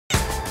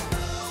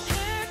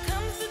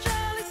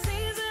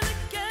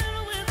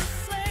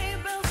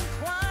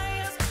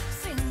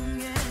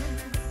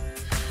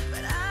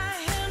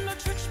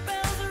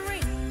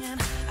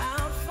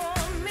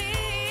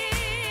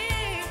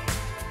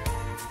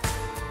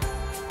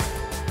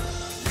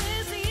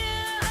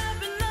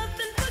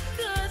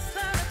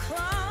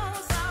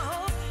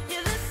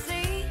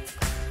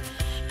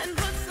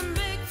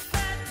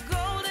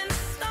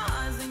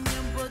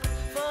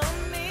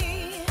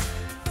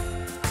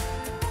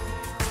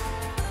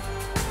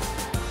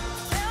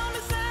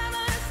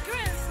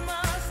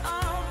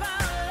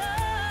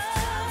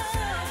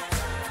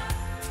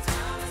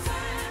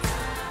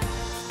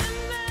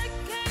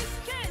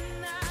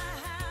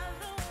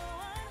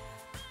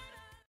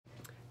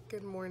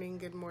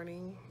good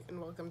morning,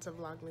 and welcome to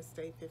Vlogmas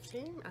Day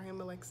 15. I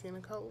am Alexia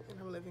Nicole, and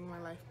I'm living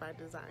my life by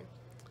design.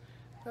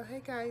 So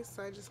hey guys,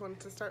 so I just wanted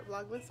to start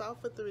Vlogmas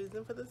off with the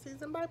reason for the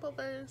season Bible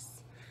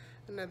verse.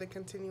 Another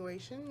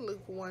continuation,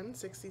 Luke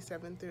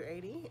 1:67 through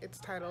 80.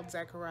 It's titled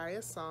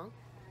Zechariah's Song.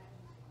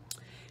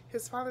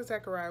 His father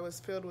Zechariah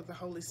was filled with the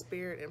Holy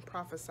Spirit and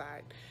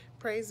prophesied,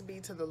 "Praise be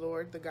to the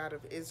Lord, the God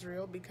of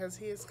Israel, because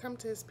he has come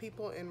to his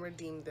people and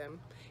redeemed them.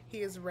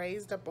 He has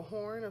raised up a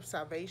horn of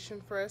salvation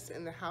for us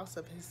in the house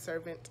of his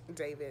servant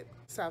David.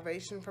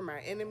 Salvation from our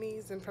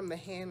enemies and from the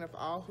hand of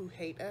all who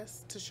hate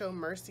us, to show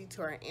mercy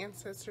to our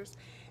ancestors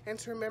and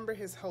to remember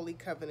his holy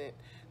covenant,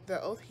 the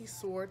oath he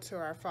swore to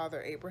our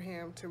father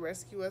Abraham, to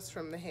rescue us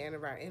from the hand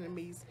of our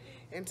enemies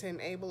and to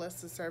enable us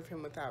to serve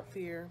him without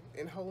fear,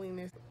 in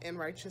holiness and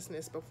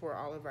righteousness before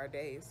all of our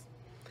days.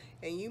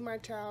 And you, my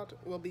child,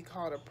 will be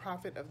called a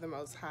prophet of the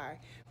Most High,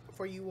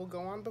 for you will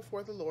go on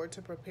before the Lord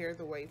to prepare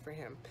the way for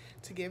him,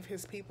 to give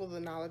his people the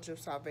knowledge of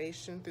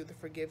salvation through the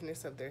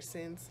forgiveness of their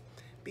sins,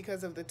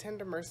 because of the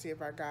tender mercy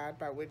of our God,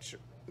 by which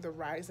the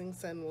rising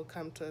sun will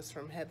come to us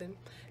from heaven,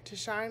 to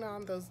shine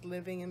on those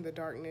living in the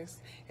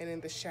darkness and in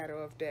the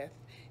shadow of death,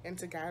 and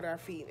to guide our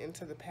feet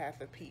into the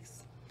path of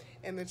peace.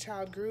 And the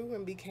child grew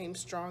and became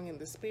strong in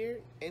the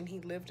spirit, and he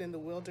lived in the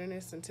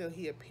wilderness until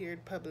he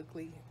appeared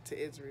publicly to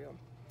Israel."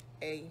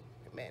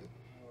 Amen.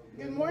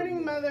 Good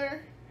morning,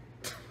 Mother.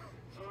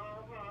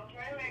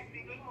 Hi,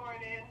 Lexi. Good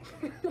morning.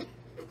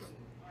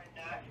 We're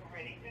not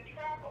ready to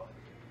travel.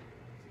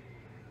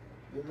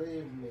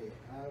 Believe me,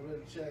 I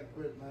will check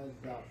with my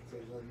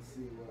doctors and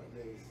see what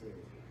they say.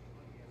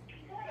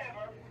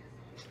 Whatever.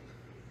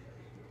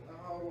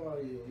 How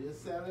are you? You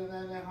selling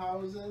any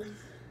houses?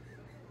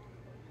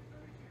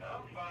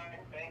 I'm fine.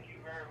 Thank you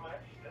very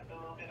much. Just a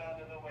little bit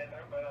under the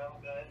weather, but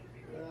I'm good.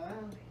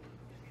 Yeah?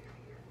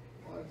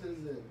 What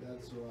is it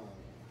that's wrong?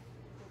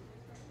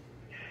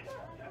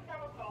 Just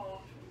have a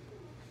cold.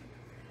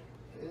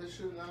 You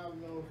shouldn't have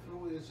no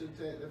flu. You should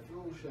take the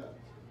flu shot.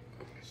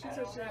 She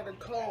said she had a I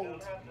cold.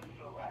 don't have the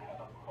flu. I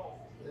have a cold.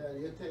 Yeah,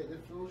 you take the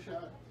flu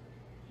shot?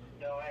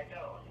 No, I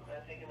don't. I'm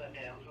not taking a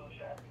damn flu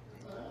shot.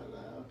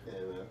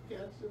 Okay, well,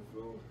 catch the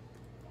flu.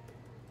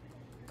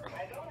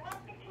 I don't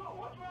have the flu.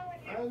 What's wrong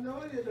with you? I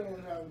know you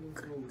don't have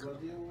the flu,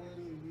 but you're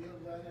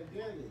gonna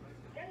get it.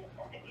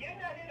 You're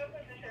not in a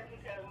position to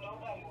tell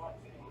nobody what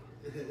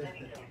to do.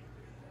 Anything.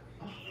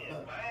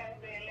 Shit, my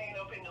ass ain't laying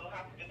up in no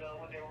hospital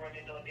when they're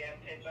running no damn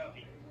test on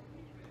me.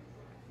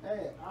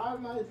 Hey, all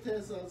my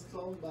tests has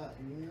come back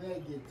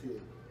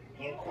negative.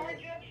 You are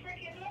just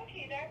freaking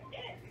lucky. That's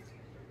it.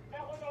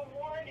 That was a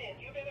warning.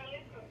 You better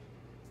listen.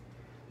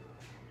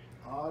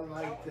 All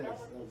my tests That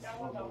have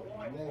was come a back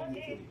warning.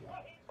 negative.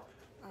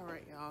 All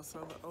right, y'all, so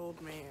the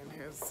old man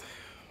has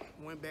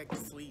went back to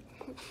sleep.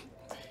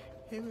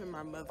 Him and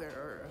my mother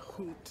are a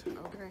hoot,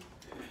 okay?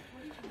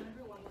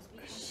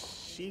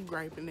 She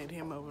griping at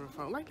him over the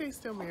phone, like they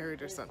still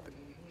married or something.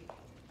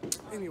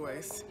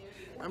 Anyways,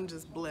 I'm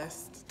just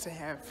blessed to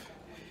have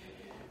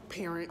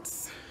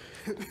parents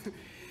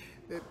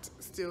that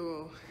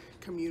still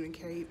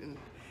communicate and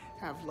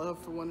have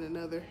love for one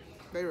another.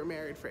 They were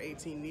married for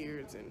 18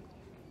 years and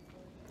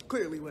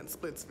clearly went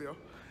Splitsville.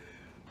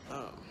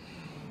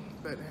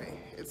 But hey,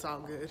 it's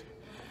all good.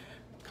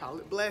 Call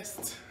it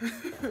blessed.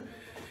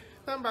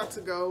 I'm about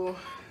to go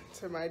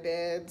to my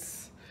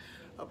dad's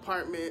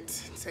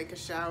apartment, take a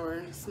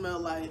shower, smell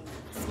like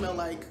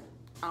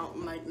out,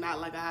 like not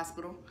like a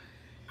hospital.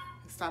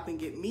 Stop and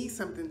get me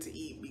something to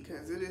eat,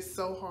 because it is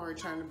so hard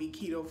trying to be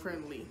keto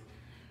friendly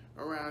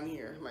around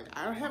here. Like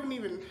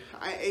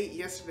I ate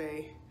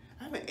yesterday.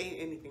 I haven't ate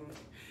anything.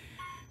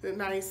 The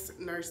nice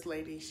nurse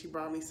lady, she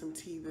brought me some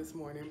tea this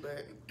morning,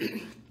 but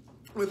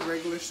with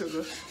regular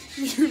sugar,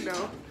 you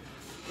know.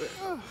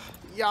 But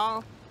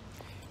y'all,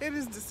 it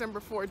is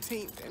December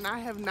 14th, and I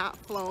have not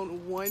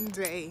flown one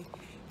day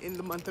in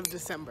the month of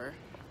December.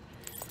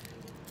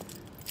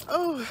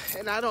 Oh,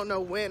 and I don't know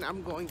when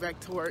I'm going back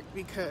to work,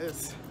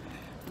 because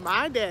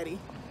my daddy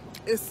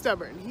is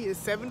stubborn. He is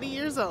 70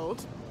 years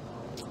old.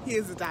 He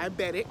is a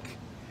diabetic.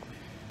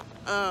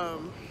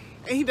 And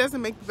he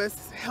doesn't make the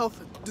best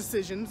health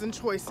decisions and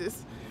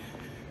choices.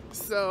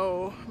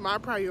 So my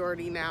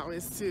priority now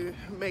is to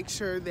make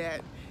sure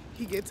that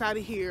he gets out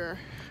of here,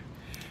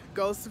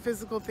 goes to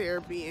physical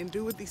therapy, and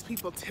do what these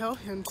people tell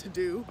him to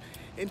do,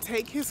 and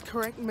take his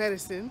correct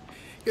medicine,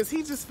 because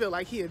he just feel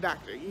like he a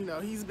doctor. You know,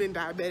 he's been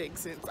diabetic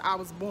since I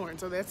was born,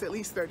 so that's at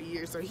least 30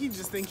 years. So he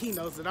just think he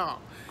knows it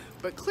all,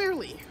 but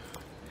clearly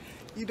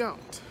you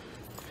don't.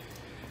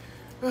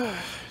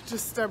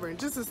 Just stubborn,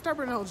 just a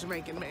stubborn old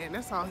Jamaican man.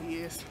 That's all he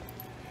is.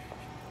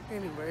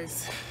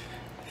 Anyways,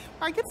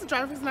 I get to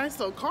drive his nice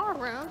little car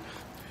around,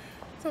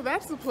 so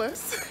that's a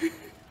plus.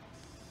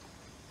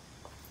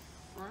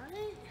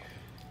 Right?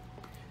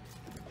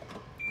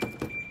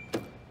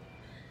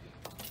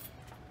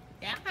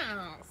 Yeah.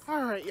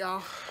 All right,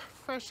 y'all.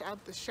 Fresh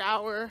out the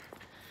shower.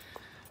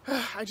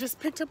 I just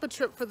picked up a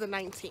trip for the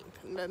 19th.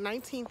 The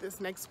 19th is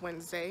next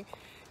Wednesday.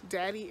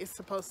 Daddy is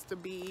supposed to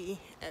be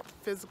at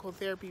physical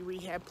therapy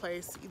rehab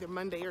place either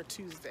Monday or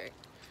Tuesday.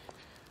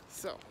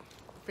 So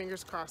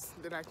fingers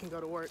crossed that I can go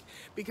to work,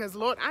 because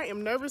Lord, I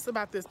am nervous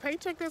about this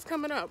paycheck that's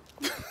coming up.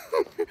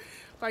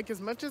 Like,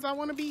 as much as I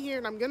want to be here,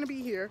 and I'm gonna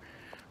be here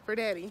for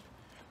Daddy,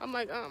 I'm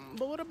like,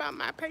 but what about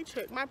my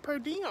paycheck, my per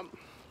diem?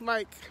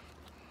 Like,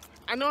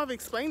 I know I've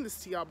explained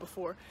this to y'all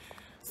before.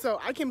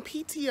 So I can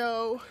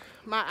PTO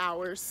my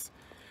hours.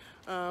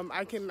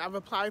 I've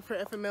applied for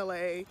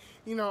FMLA,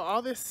 you know,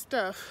 all this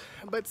stuff,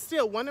 but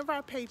still one of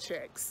our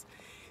paychecks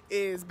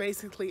is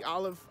basically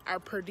all of our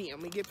per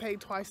diem. We get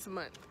paid twice a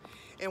month,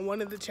 and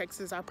one of the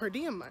checks is our per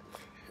diem month.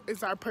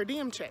 It's our per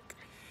diem check.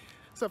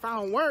 So if I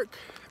don't work,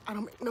 I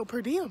don't make no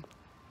per diem.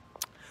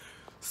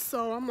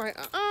 So I'm like,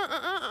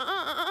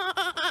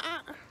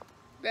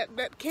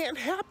 that can't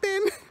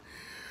happen.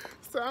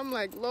 So I'm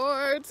like,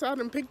 Lord, so I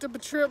done picked up a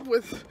trip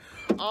with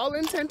all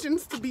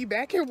intentions to be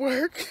back at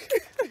work.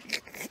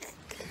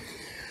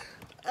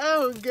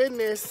 Oh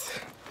goodness.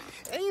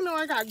 And you know,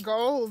 I got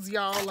goals,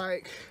 y'all.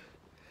 Like,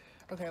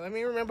 okay, let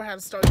me remember how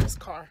to start this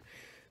car.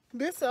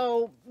 This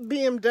old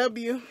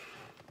BMW,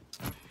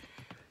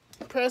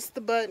 press the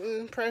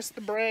button, press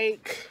the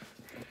brake,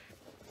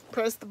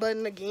 press the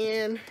button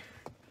again.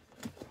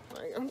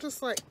 Like, I'm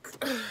just like,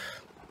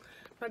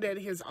 my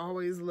daddy has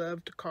always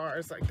loved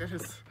cars. Like, that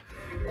has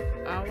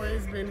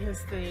always been his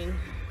thing.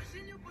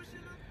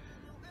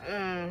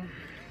 I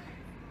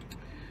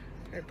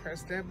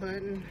press that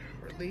button,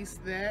 release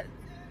that,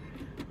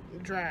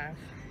 drive.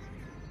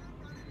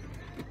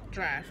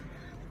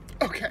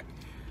 Okay.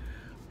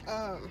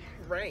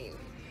 Rain.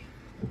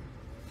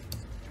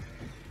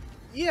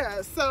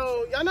 Yeah,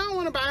 so y'all know I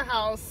want to buy a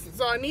house,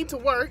 so I need to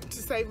work to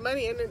save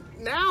money, and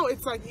now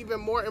it's like even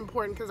more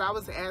important, because I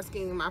was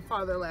asking my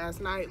father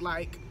last night,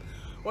 like,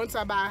 once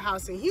I buy a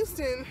house in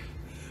Houston,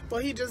 well,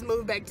 he just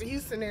moved back to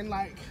Houston, and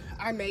like,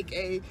 I make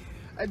a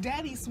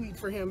daddy suite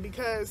for him,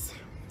 because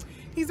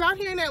he's out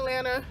here in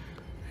Atlanta,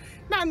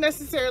 not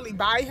necessarily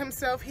by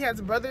himself. He has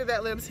a brother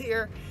that lives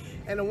here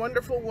and a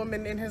wonderful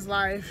woman in his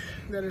life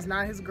that is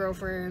not his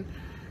girlfriend,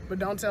 but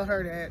don't tell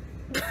her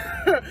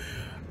that.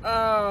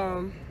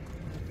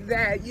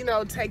 That, you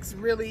know,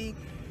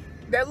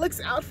 that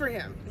looks out for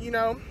him, you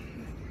know.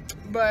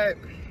 But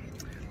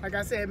like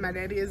I said, my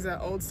daddy is an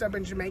old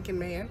stubborn Jamaican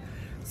man,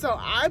 so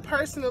I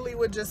personally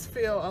would just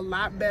feel a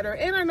lot better,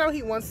 and I know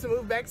he wants to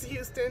move back to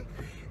Houston,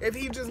 if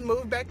he just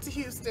moved back to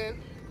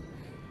Houston,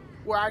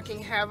 where I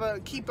can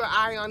keep an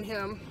eye on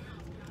him.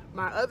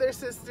 My other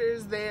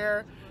sister's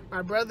there,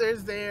 my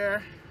brother's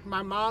there,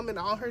 my mom and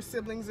all her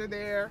siblings are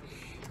there,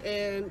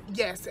 and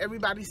yes,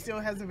 everybody still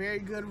has a very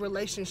good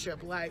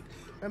relationship. Like,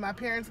 when my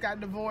parents got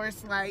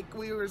divorced, like,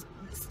 we were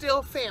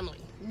still family,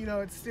 you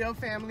know. It's still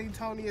family.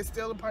 Tony is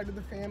still a part of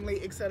the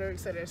family, etc.,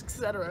 etc.,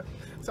 etc.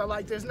 So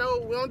like, we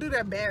don't do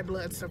that bad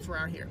blood stuff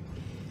around here.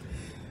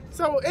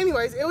 So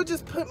anyways, it would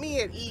just put me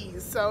at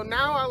ease. So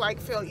now I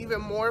like feel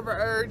even more of an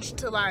urge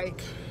to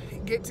like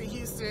get to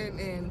Houston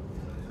and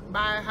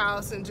buy a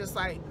house and just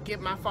like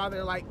get my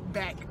father like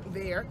back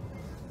there.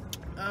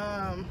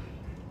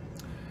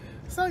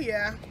 So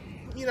yeah,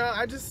 you know,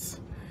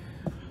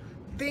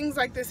 things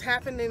like this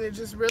happen, and it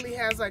just really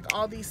has like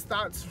all these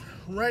thoughts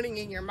running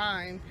in your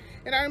mind.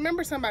 And I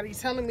remember somebody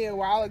telling me a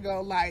while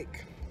ago,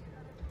 like,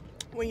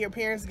 when your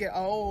parents get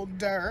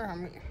older,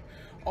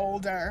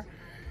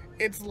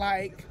 it's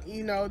like,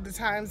 you know, the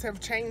times have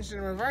changed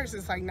in reverse.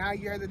 It's like, now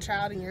you're the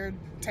child and you're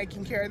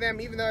taking care of them,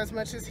 even though as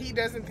much as he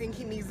doesn't think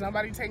he needs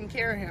nobody taking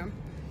care of him,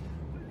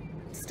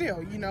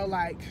 still, you know,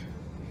 like,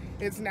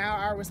 it's now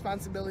our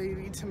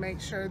responsibility to make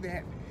sure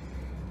that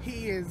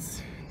he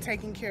is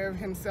taking care of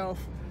himself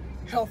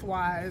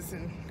health-wise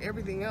and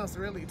everything else,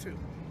 really, too.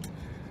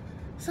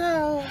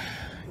 So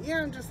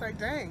yeah, I'm just like,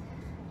 dang,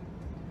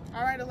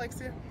 all right,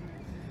 Alexia,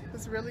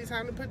 it's really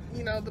time to put,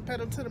 you know, the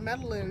pedal to the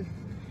metal and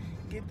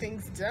get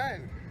things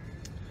done.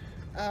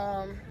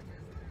 I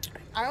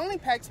only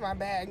packed my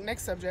bag,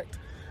 next subject,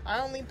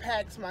 I only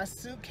packed my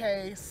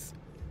suitcase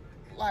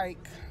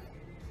like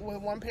with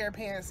one pair of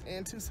pants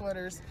and 2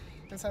 sweaters,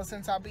 and so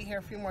since I'll be here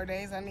a few more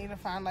days, I need to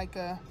find like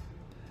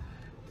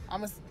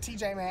I'm a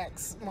TJ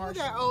Maxx,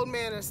 Marshall. That old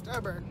man is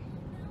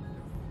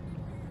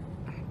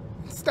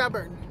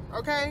stubborn,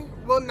 okay?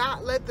 Will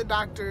not let the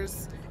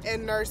doctors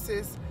and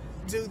nurses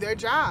do their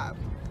job.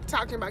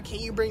 Talking about, can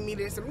you bring me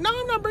this? No,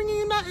 I'm not bringing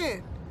you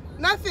nothing.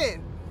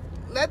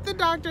 Let the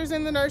doctors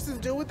and the nurses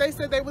do what they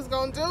said they was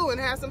gonna do and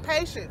have some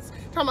patience.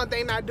 Talking about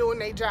they not doing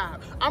their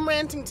job. I'm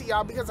ranting to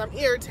y'all because I'm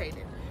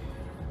irritated.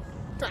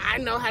 So I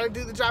know how to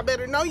do the job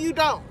better. No, you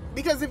don't.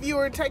 Because if you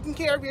were taking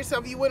care of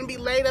yourself, you wouldn't be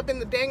laid up in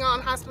the dang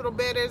on hospital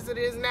bed as it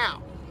is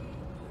now.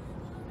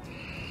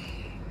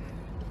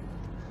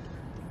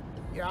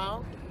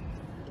 Y'all,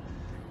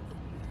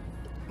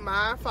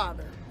 my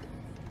father,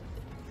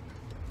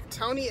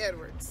 Tony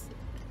Edwards,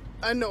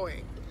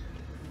 annoying.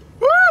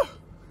 Woo!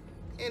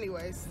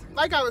 Anyways,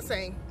 like I was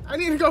saying, I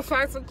need to go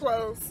find some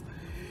clothes.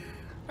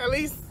 At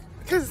least,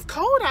 because it's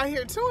cold out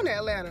here too in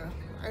Atlanta.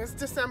 It's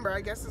December, I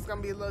guess it's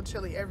gonna be a little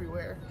chilly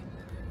everywhere.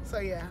 So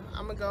yeah,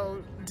 I'm gonna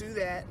go do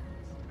that.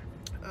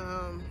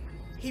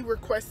 He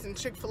requesting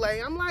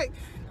Chick-fil-A. I'm like,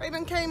 They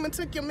done came and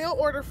took your meal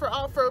order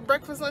for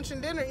breakfast, lunch,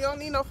 and dinner. You don't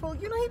need no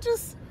food. You know, he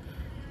just,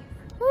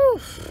 whew.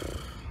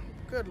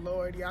 Good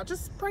Lord, y'all.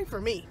 Just pray for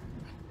me.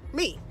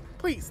 Me,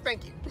 please.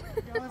 Thank you.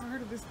 Y'all ever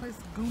heard of this place,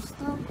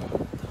 Gusto?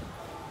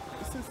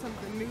 This is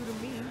something new to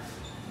me.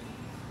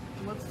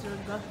 What's your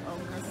Gusto or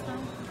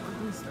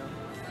Gusto?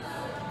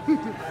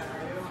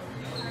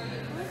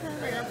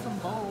 Okay, I got some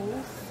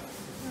bowls.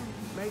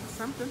 Make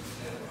something.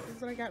 This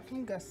is what I got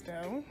from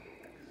Gusto.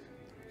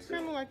 It's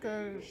kind of like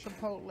a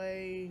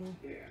Chipotle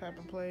type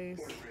of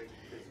place,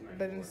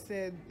 but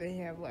instead they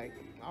have like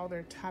all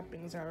their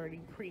toppings are already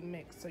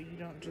pre-mixed, so you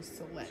don't just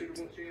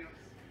select.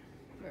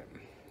 But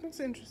that's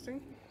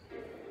interesting.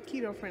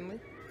 Keto friendly.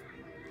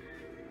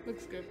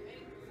 Looks good.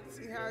 Let's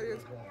see how it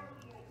is.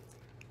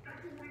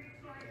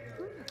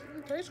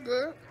 It tastes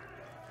good.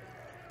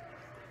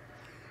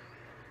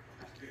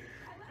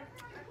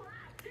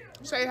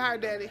 Say hi,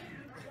 Daddy.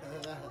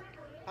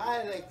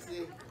 Hi,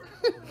 Alexia.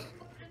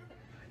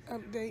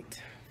 Update.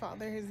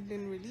 Father has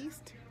been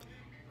released.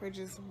 We're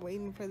just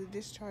waiting for the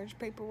discharge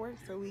paperwork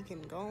so we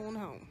can go on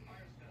home.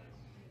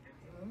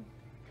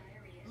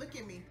 Look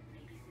at me.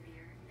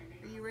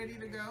 Are you ready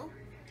to go?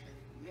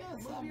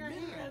 Yes, Move I'm your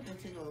ready hand.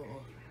 to go.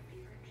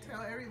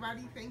 Tell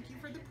everybody thank you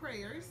for the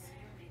prayers.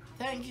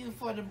 Thank you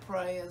for the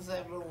prayers,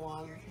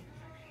 everyone.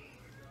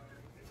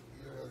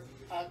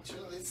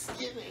 Actually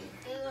skinny.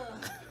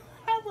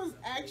 I was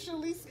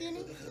actually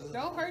skinny.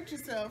 Don't hurt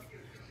yourself.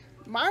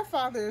 My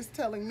father is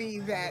telling me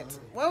that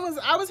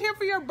I was here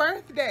for your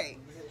birthday,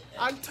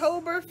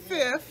 October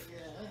 5th.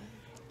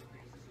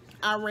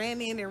 I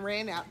ran in and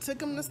ran out. Took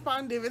him to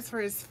Spondivits for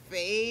his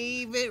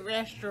favorite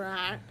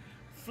restaurant.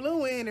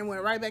 Flew in and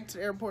went right back to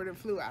the airport and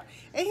flew out.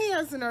 And he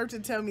has the nerve to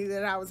tell me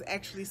that I was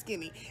actually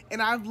skinny.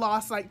 And I've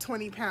lost like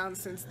 20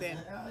 pounds since then.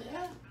 Oh,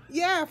 yeah?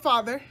 Yeah,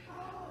 Father.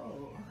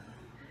 Oh.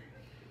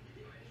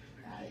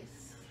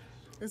 Nice.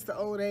 It's the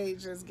old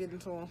age that's getting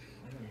to him.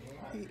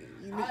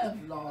 I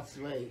have lost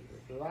weight.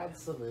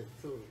 Lots of it,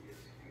 too.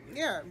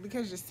 Yeah,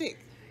 because you're sick.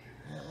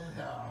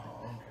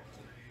 Oh.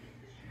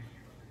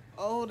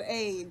 Old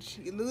age.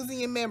 You're losing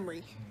your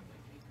memory.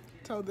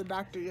 Told the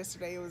doctor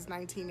yesterday it was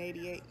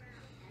 1988.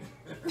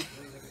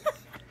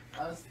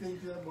 I was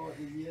thinking about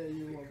the year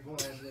you were born.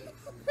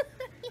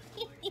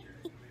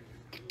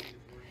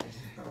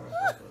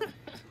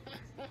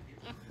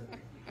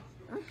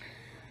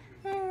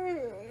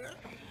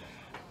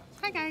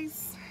 Hi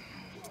guys.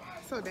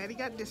 So Daddy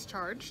got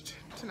discharged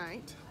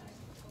tonight.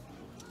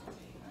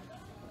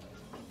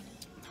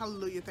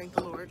 Hallelujah, thank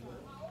the Lord.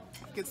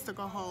 Gets to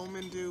go home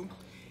and do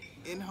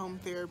in-home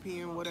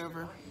therapy and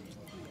whatever.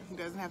 He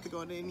doesn't have to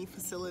go to any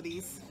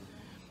facilities.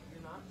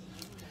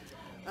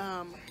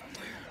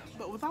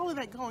 But with all of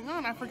that going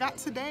on, I forgot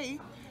today,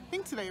 I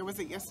think today or was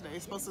it yesterday,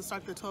 it's supposed to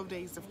start the 12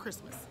 days of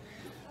Christmas.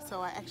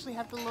 So I actually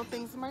have the little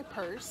things in my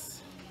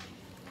purse.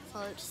 So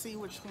let's see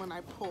which one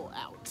I pull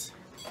out.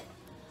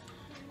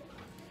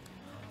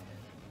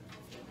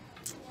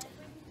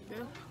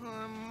 This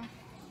one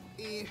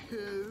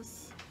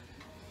is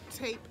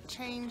tape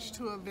change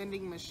to a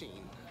vending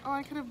machine. Oh,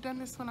 I could have done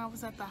this when I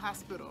was at the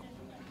hospital.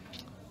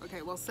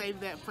 Okay, well, save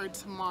that for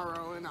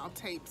tomorrow, and I'll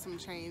tape some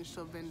change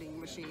to a vending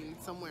machine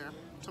somewhere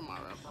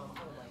tomorrow.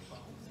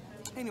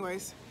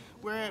 Anyways,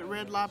 we're at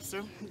Red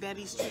Lobster.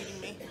 Daddy's treating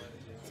me.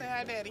 Say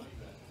hi, Daddy.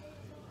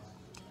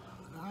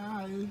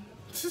 Hi.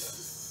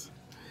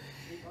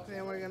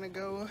 Then we're gonna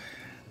go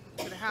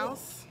to the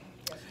house.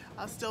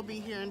 I'll still be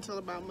here until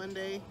about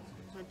Monday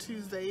or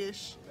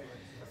Tuesday-ish,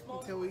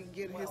 until we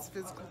get his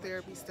physical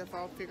therapy stuff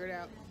all figured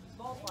out.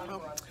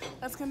 So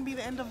that's gonna be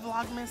the end of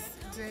Vlogmas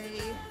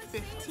day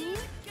 15.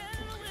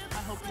 I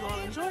hope you all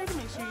enjoyed.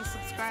 Make sure you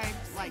subscribe,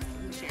 like,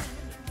 and share.